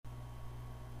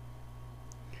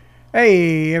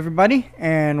Hey, everybody,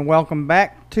 and welcome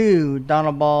back to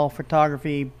Donald Ball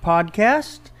Photography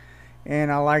Podcast.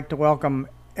 And I'd like to welcome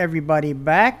everybody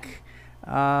back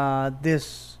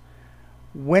this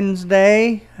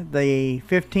Wednesday, the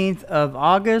 15th of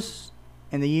August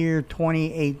in the year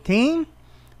 2018.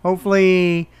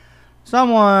 Hopefully,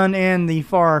 someone in the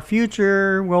far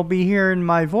future will be hearing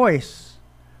my voice.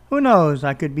 Who knows?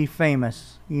 I could be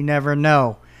famous. You never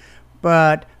know.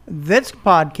 But this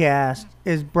podcast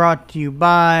is brought to you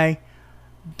by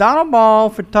Donald Ball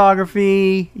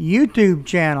Photography YouTube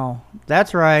channel.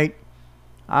 That's right.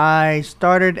 I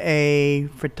started a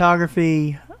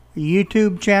photography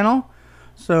YouTube channel.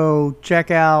 So check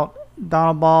out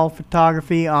Donald Ball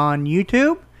Photography on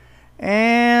YouTube.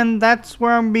 And that's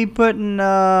where I'm going to be putting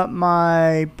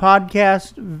my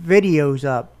podcast videos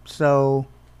up. So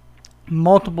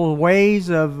multiple ways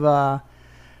of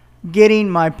getting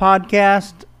my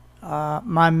podcast.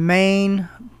 My main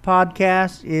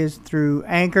podcast is through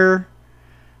Anchor.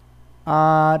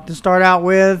 To start out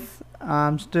with,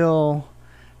 I'm still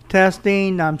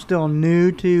testing. I'm still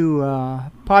new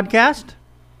to podcast,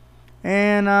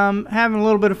 and I'm having a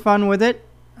little bit of fun with it.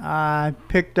 I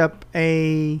picked up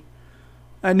a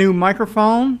new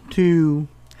microphone to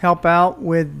help out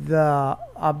with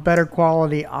a better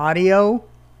quality audio.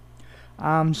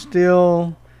 I'm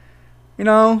still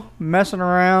messing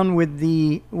around with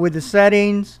the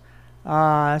settings.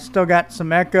 Still got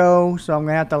some echo, so I'm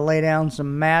gonna have to lay down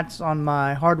some mats on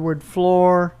my hardwood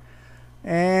floor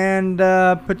and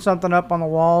put something up on the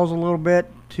walls a little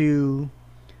bit to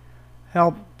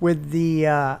help with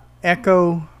the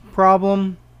echo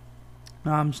problem.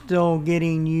 I'm still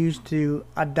getting used to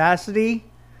Audacity,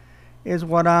 is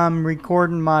what I'm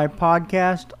recording my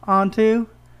podcast onto.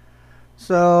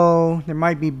 So there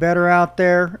might be better out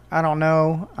there. I don't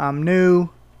know. I'm new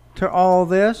to all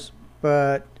this,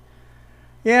 but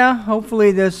yeah,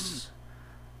 hopefully this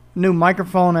new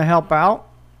microphone will help out.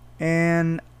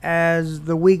 And as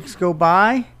the weeks go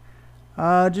by,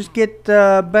 just get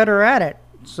better at it.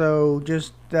 So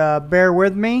just bear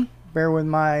with me. Bear with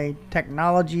my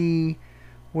technology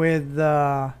with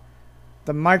the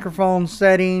microphone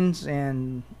settings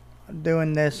and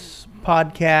doing this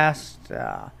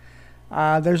podcast.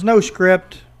 There's no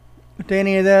script to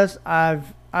any of this.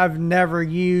 I've never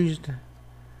used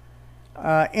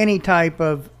any type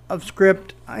of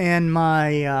script in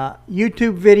my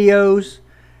YouTube videos.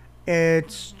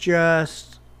 It's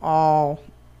just all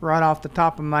right off the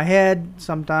top of my head.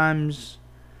 Sometimes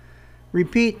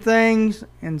repeat things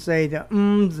and say the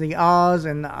ums, the ahs,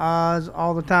 and the ahs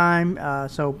all the time.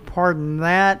 So pardon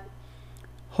that.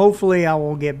 Hopefully I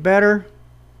will get better.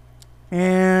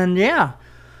 And yeah.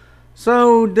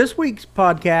 So this week's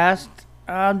podcast,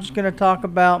 I'm just going to talk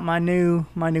about my new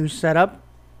setup.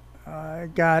 I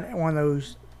got one of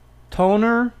those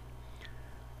toner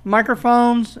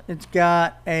microphones. It's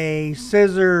got a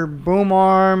scissor boom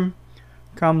arm.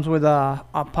 Comes with a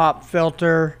pop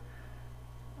filter.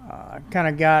 Kind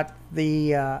of got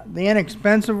the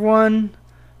inexpensive one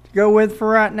to go with for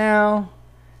right now.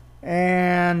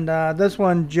 And this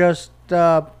one just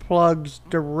plugs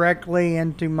directly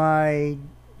into my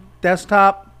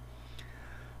desktop,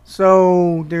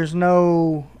 so there's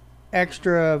no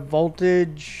extra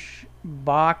voltage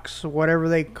box, whatever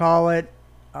they call it.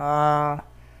 I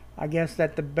guess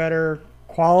that the better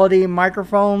quality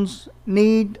microphones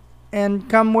need and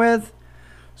come with.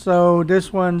 So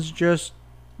this one's just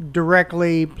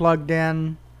directly plugged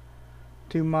in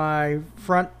to my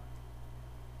front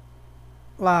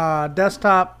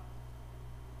desktop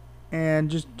and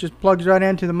just plugs right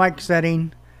into the mic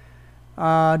setting.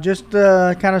 Just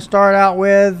to kind of start out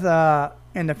with,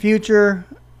 in the future,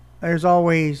 there's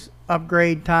always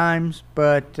upgrade times,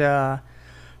 but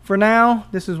for now,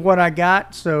 this is what I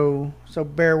got, so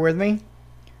bear with me.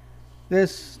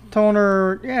 This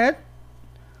toner, yeah, it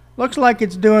looks like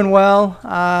it's doing well.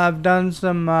 I've done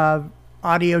some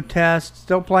audio tests,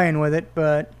 still playing with it,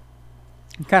 but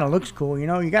it kind of looks cool. You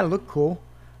got to look cool,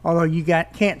 although you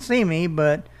can't see me,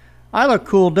 but I look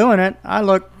cool doing it. I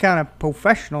look kind of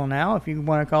professional now, if you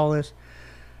want to call this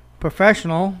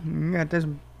professional. You got this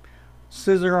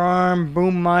scissor arm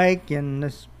boom mic and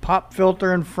this pop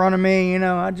filter in front of me.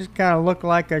 I just kind of look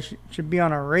like I should be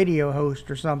on a radio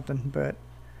host or something. But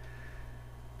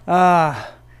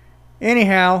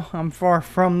anyhow, I'm far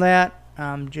from that.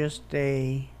 I'm just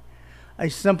a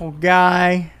simple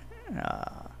guy,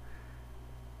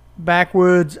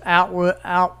 backwoods,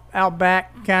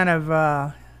 outback kind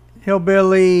of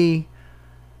hillbilly,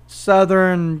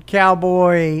 southern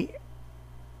cowboy,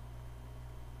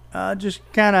 just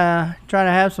kind of trying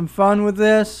to have some fun with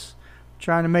this.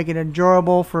 trying to make it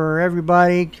enjoyable for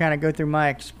everybody, kind of go through my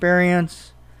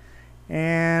experience.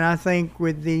 And I think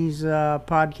with these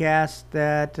podcasts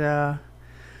that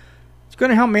it's going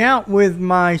to help me out with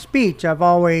my speech. I've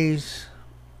always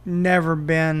never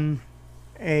been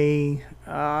a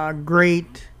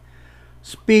great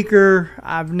speaker.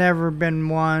 I've never been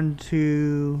one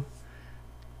to,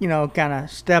 kind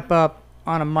of step up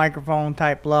on a microphone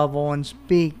type level and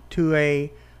speak to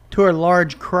a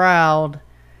large crowd.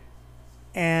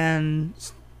 And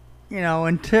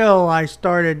until I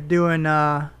started doing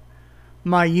my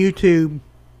YouTube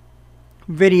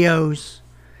videos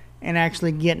and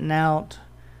actually getting out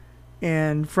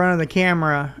in front of the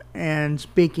camera and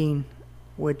speaking,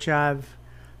 which I've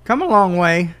come a long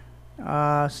way.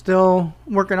 Still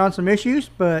working on some issues,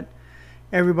 but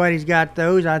everybody's got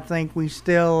those. I think we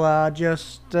still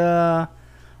just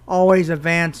always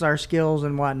advance our skills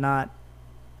and whatnot.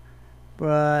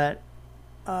 But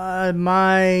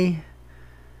my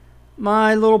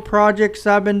little projects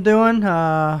I've been doing,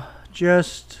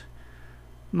 just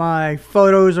my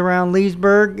photos around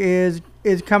Leesburg is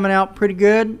coming out pretty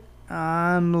good.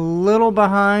 I'm a little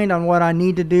behind on what I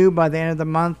need to do by the end of the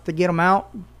month to get them out,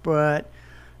 but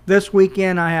this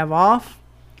weekend I have off,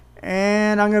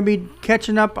 and I'm going to be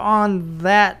catching up on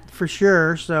that for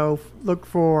sure. So look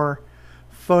for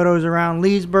photos around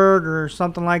Leesburg or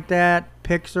something like that,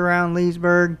 pics around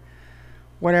Leesburg,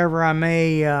 whatever I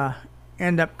may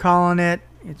end up calling it.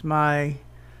 It's my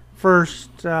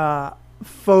first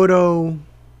photo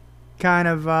kind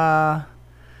of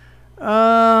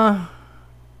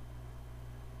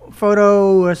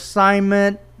photo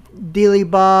assignment, dealy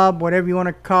bob, whatever you want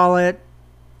to call it.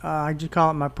 I just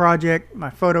call it my project, my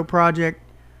photo project,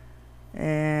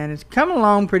 and it's coming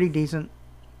along pretty decent.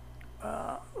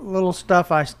 Little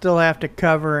stuff I still have to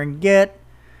cover and get,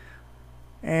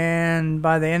 and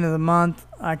by the end of the month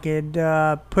I could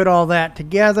put all that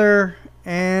together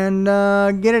and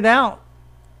get it out.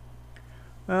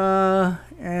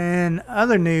 And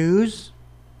other news,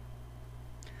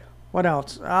 what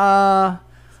else?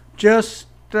 Just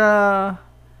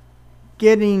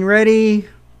getting ready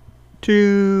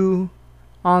to,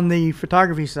 on the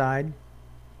photography side,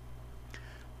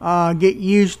 get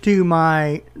used to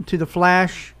the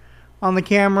flash on the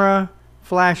camera,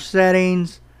 flash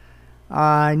settings.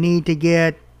 I need to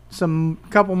get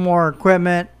couple more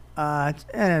equipment,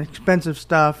 and expensive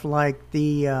stuff like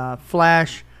the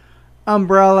flash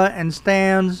umbrella and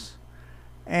stands,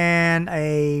 and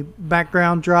a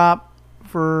background drop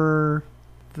for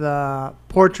the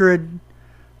portrait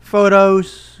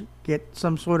photos. Get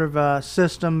some sort of a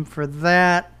system for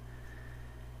that.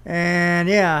 And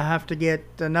yeah, I have to get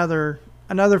another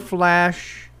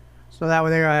flash, so that way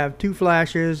there I have two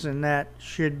flashes, and that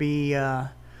should be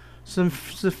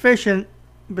sufficient,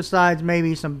 besides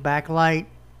maybe some backlight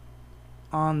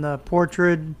on the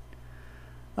portrait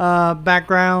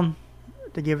background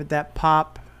to give it that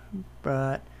pop.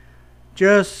 But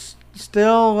just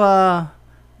still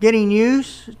getting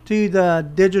used to the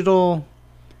digital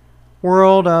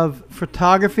world of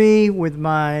photography with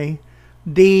my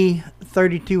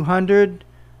D3200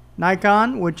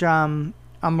 Nikon, which I'm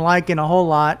liking a whole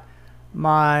lot.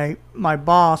 My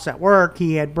boss at work,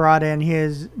 he had brought in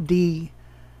his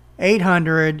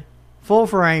D800 full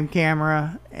frame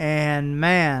camera, and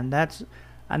man, that's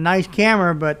a nice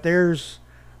camera, but there's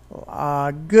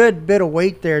a good bit of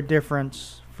weight there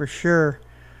difference for sure.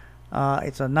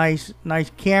 It's a nice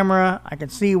camera. I can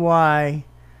see why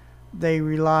they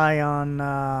rely on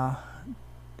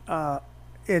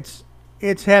it's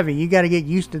heavy. You got to get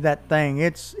used to that thing.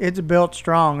 It's built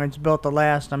strong. It's built to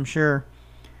last, I'm sure,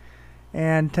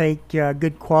 and take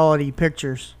good quality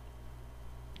pictures.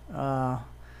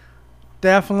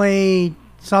 Definitely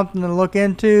something to look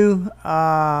into.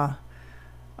 I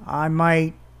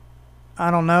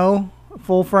don't know,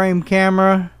 full frame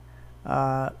camera.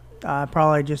 I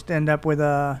probably just end up with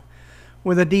a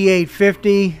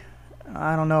D850.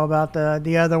 I don't know about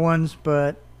the other ones,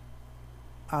 but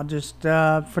I'll just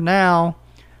for now,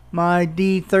 my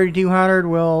D3200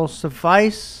 will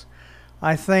suffice.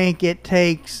 I think it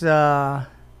takes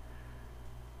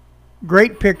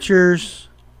great pictures.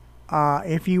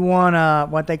 If you want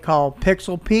what they call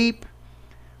pixel peep,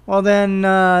 well then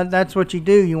that's what you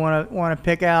do. You want to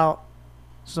pick out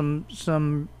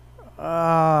some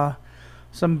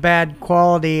bad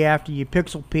quality after you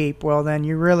pixel peep. Well then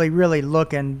you're really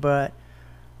looking. But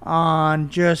on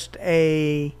just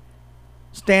a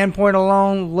standpoint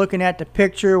alone, looking at the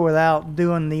picture without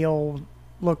doing the old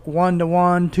look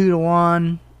 1:1,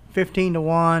 2:1,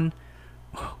 15:1,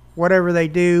 whatever they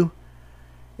do,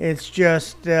 it's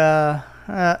just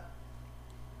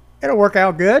it'll work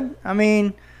out good. I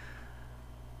mean,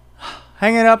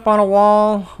 hang it up on a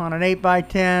wall on an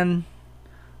 8x10,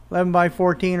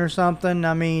 11x14 or something.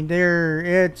 I mean,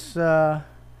 it'll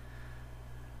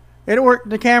work.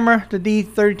 The camera, the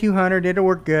D3200, it'll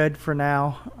work good for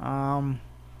now.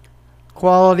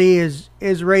 Quality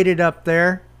is rated up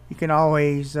there. You can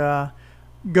always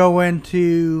go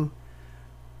into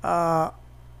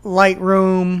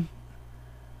Lightroom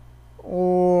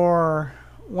or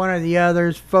one of the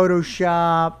others,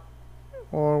 Photoshop,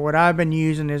 or what I've been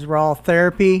using is Raw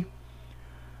Therapy.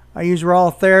 I use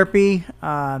Raw Therapy.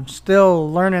 I'm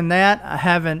still learning that. I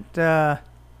haven't got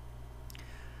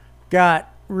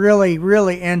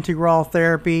really into Raw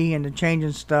Therapy and to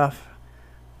changing stuff,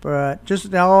 but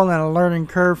just all in a learning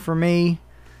curve for me,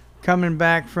 coming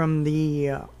back from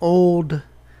the old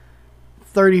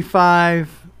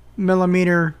 35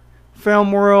 millimeter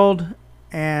film world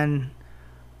and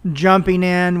jumping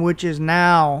in, which is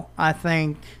now, I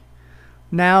think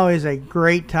now is a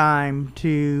great time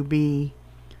to be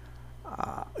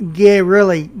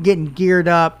really getting geared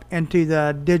up into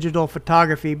the digital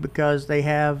photography, because they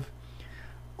have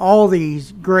all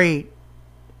these great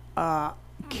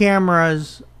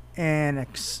cameras and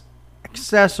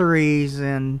accessories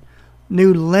and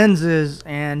new lenses,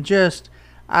 and just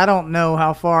I don't know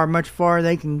how much far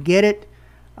they can get it.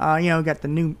 Got the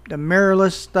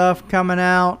mirrorless stuff coming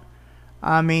out.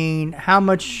 I mean, how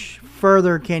much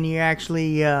further can you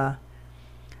actually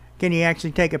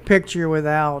take a picture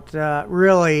without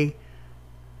really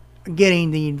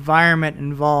getting the environment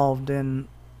involved and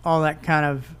all that kind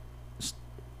of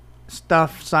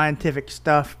stuff, scientific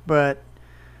stuff? But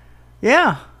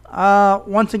yeah,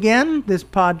 once again, this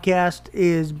podcast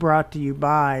is brought to you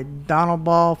by Donald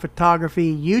Ball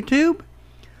Photography YouTube.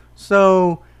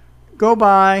 So go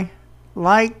by,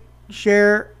 like,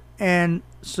 share, and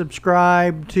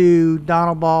subscribe to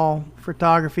Donald Ball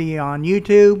Photography on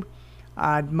YouTube.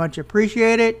 I'd much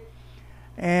appreciate it.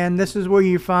 And this is where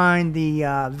you find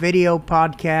the video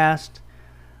podcast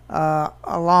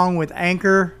along with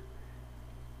Anchor.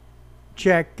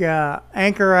 Check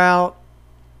Anchor out,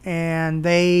 and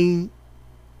they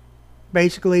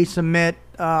basically submit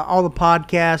all the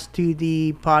podcasts to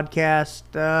the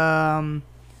podcast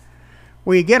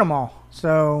where you get them all.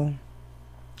 So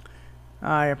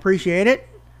I appreciate it,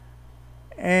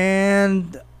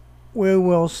 and we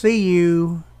will see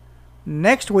you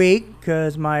next week,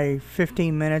 because my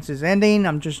 15 minutes is ending.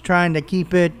 I'm just trying to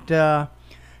keep it kind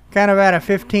of at a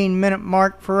 15-minute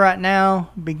mark for right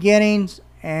now, beginnings,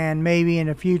 and maybe in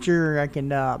the future I can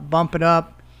bump it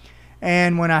up.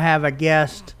 And when I have a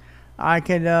guest, I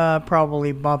could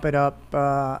probably bump it up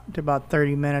to about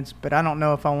 30 minutes, but I don't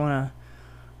know if I want to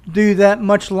do that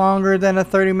much longer than a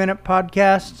 30-minute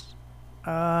podcast,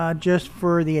 just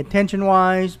for the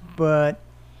attention-wise. But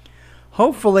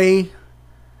hopefully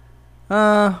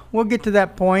we'll get to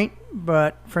that point.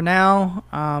 But for now,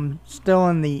 I'm still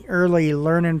in the early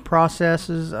learning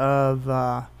processes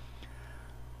of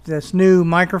this new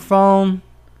microphone,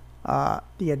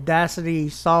 the Audacity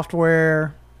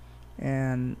software,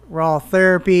 and Raw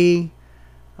Therapy.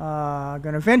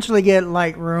 Gonna eventually get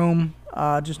Lightroom,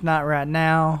 just not right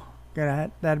now.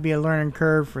 That'd be a learning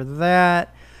curve for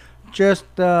that. Just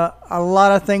a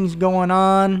lot of things going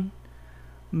on.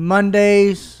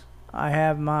 Mondays, I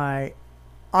have my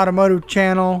automotive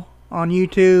channel on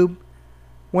YouTube.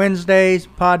 Wednesdays,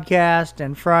 podcast,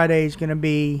 and Friday's gonna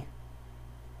be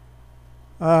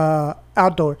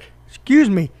outdoor. Excuse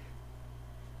me.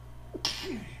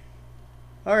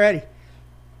 Alrighty.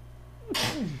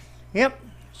 Yep.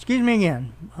 Excuse me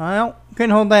again. Well,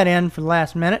 couldn't hold that in for the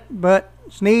last minute, but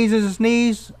sneeze is a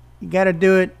sneeze. You gotta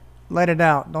do it. Let it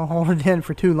out. Don't hold it in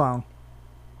for too long.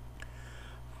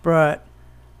 But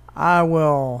I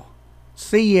will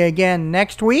see you again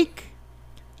next week.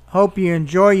 Hope you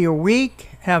enjoy your week.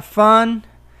 Have fun.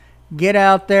 Get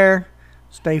out there.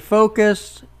 Stay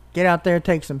focused. Get out there,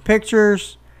 take some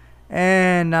pictures,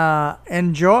 and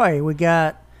enjoy. We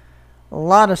got a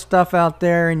lot of stuff out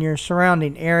there in your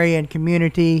surrounding area and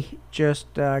community.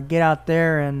 Just get out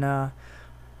there and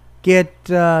get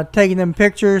taking them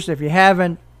pictures. If you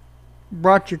haven't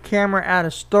brought your camera out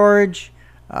of storage,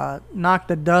 knock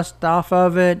the dust off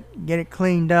of it, get it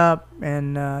cleaned up,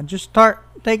 and just start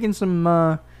taking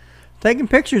some taking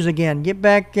pictures again. Get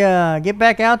back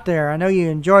out there. I know you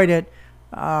enjoyed it.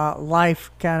 Life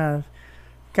kind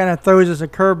of throws us a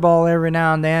curveball every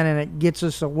now and then, and it gets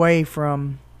us away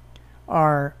from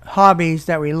our hobbies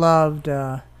that we loved.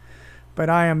 But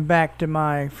I am back to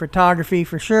my photography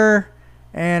for sure,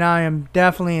 and I am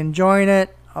definitely enjoying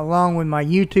it, along with my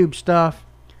YouTube stuff.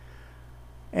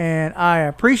 And I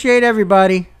appreciate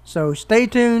everybody. So stay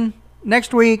tuned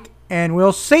next week, and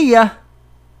we'll see ya.